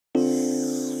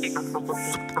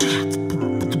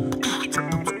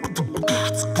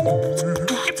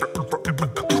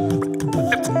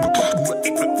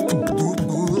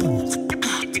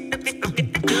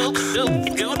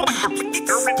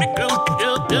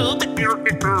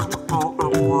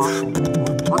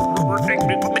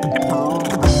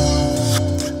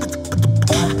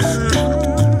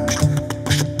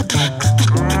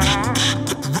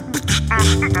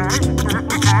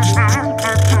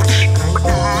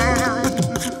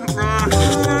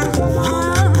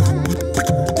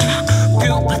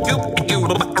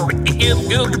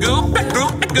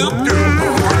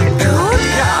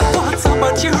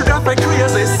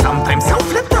Sometimes I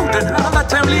flip out and another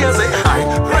time lazy. I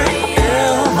pray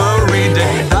every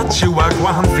day that you are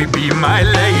going to be my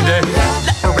lady.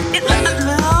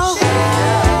 Love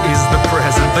is the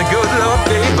present the good Lord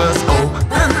gave us.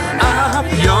 Open up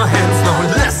your hands now,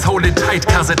 let's hold it tight,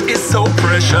 cause it is so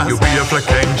precious. You beautiful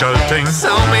angel thing,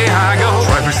 so may I go.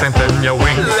 Try to strengthen your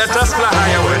wings, let us fly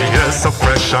away. The air so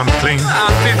fresh and clean,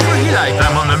 and be free like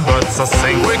lemon and birds a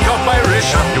sing. Wake up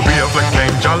vibration, you beautiful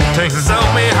angel thing, so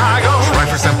may I go. Try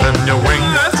to strengthen your wings,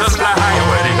 let us fly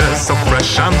away. The air so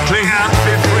fresh and clean, and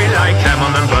be free like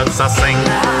lemon and birds a sing.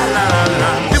 La la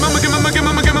la.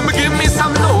 Give me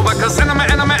some love, cause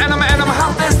enemy,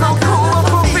 how there's no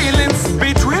cool feelings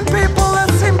between people that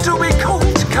seem to be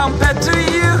cold compared to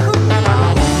you.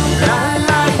 La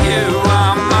la, you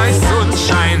are my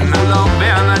sunshine, love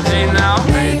energy now.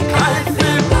 Make I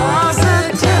feel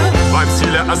positive. Vibes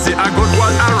feel I see a good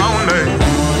world around me.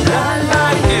 La la,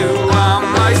 you are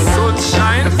my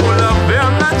sunshine, full of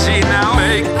energy now.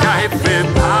 Make I feel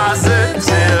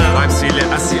positive. Vibes feel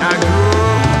I see a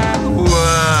good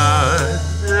world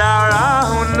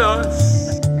around us.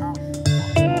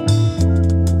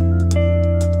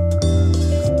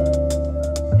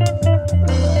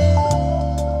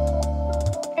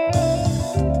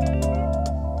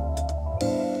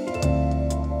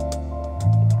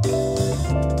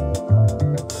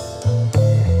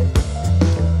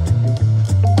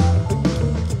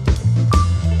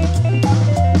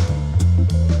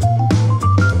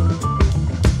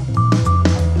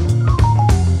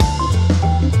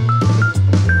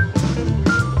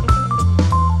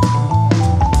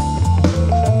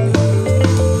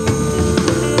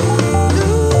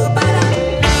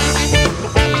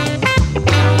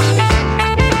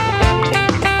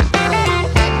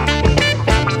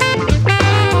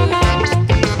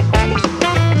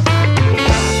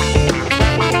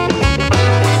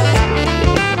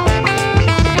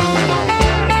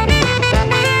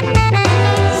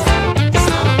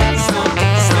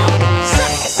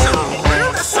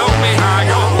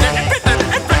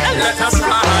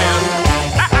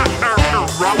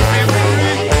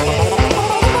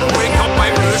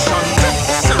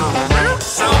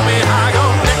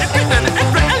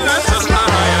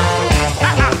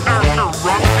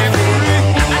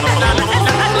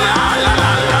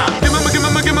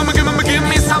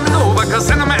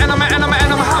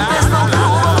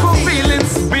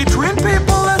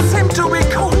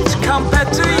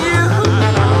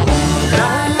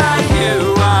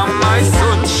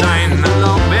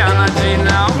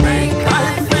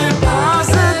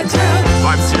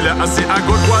 I see a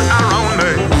good world around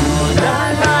me. La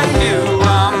la, you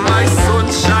are my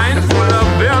sunshine, full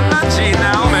of energy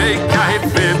now. Make I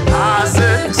feel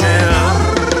positive.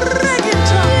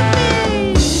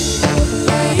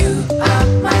 You are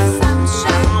my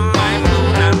sunshine, my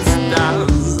moon and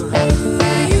stars.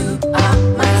 you are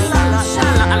my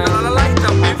sunshine, Light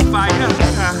up my fire.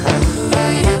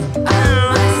 you are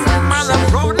my sunshine, Mother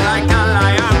road like a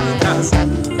lion.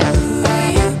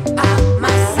 you are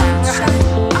my sunshine.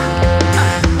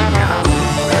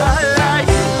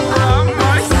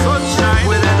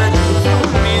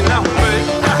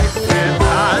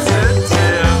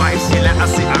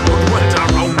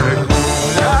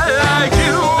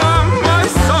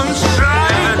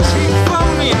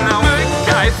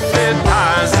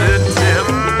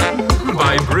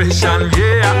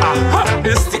 Yeah,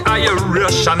 it's the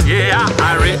Irish, yeah,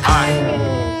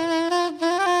 I.